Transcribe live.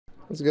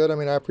It's good. I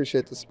mean, I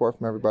appreciate the support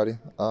from everybody.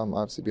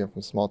 Obviously, being from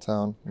a small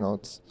town,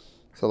 it's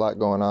a lot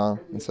going on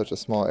in such a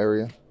small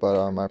area.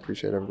 But I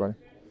appreciate everybody.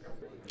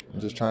 I'm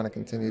just trying to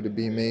continue to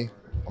be me.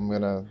 I'm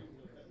gonna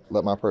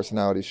let my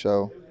personality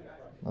show.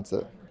 That's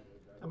it.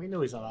 I mean, I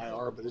know he's on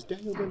IR, but has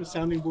Daniel been a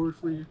sounding board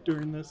for you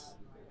during this?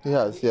 He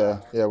has, yeah,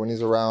 yeah. When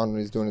he's around,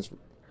 when he's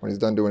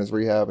done doing his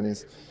rehab, and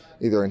he's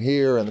either in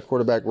here or in the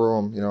quarterback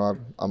room,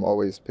 I'm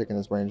always picking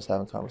his brain, just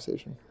having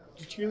conversation.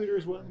 Your cheerleader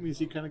as well? I mean, is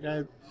he kind of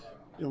guy,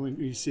 when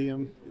you see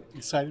him,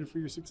 excited for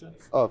your success?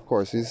 Oh, of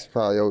course, he's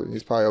probably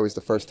always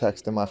the first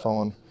text in my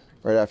phone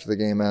right after the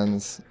game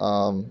ends,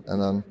 and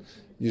then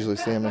usually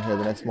see him in here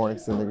the next morning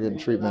because they're getting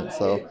treatment.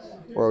 So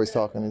we're always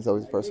talking. He's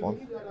always the first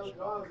one.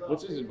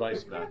 What's his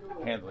advice about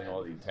handling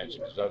all the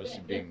attention? Because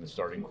obviously being the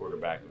starting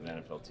quarterback of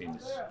an NFL team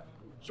is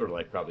sort of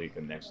like probably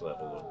the next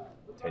level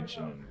of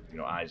attention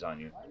and eyes on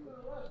you.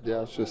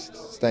 Yeah, it's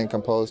just staying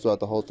composed throughout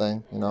the whole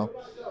thing.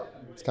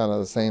 It's kind of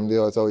the same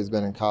deal it's always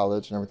been in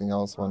college and everything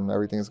else. When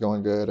everything's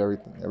going good,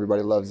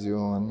 everybody loves you,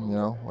 and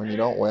when you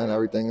don't win,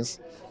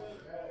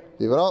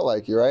 people don't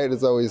like you, right?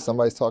 It's always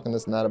somebody's talking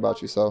this and that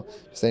about you. So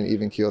just staying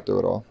even keel through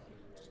it all.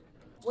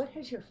 What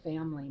has your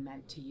family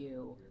meant to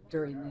you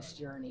during this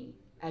journey,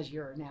 as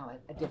you're now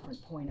at a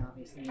different point,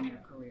 obviously, in your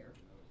career?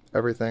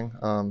 Everything.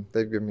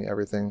 They've given me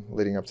everything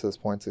leading up to this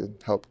point to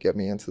help get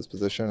me into this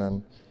position.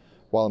 And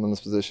while I'm in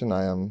this position,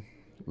 I am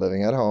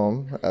living at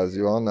home, as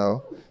you all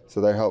know. So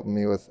they're helping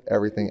me with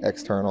everything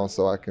external,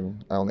 so I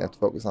only have to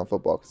focus on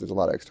football because there's a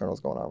lot of externals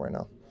going on right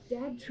now.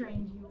 Dad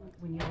trained you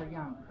when you were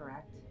young,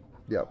 correct?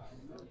 Yep.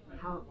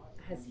 How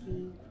has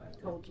he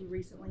told you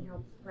recently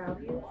how proud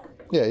he is?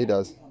 Yeah, he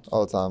does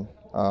all the time.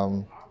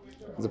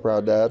 He's a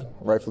proud dad,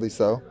 rightfully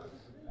so.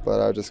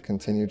 But I just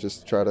continue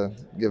try to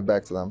give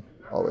back to them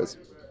always.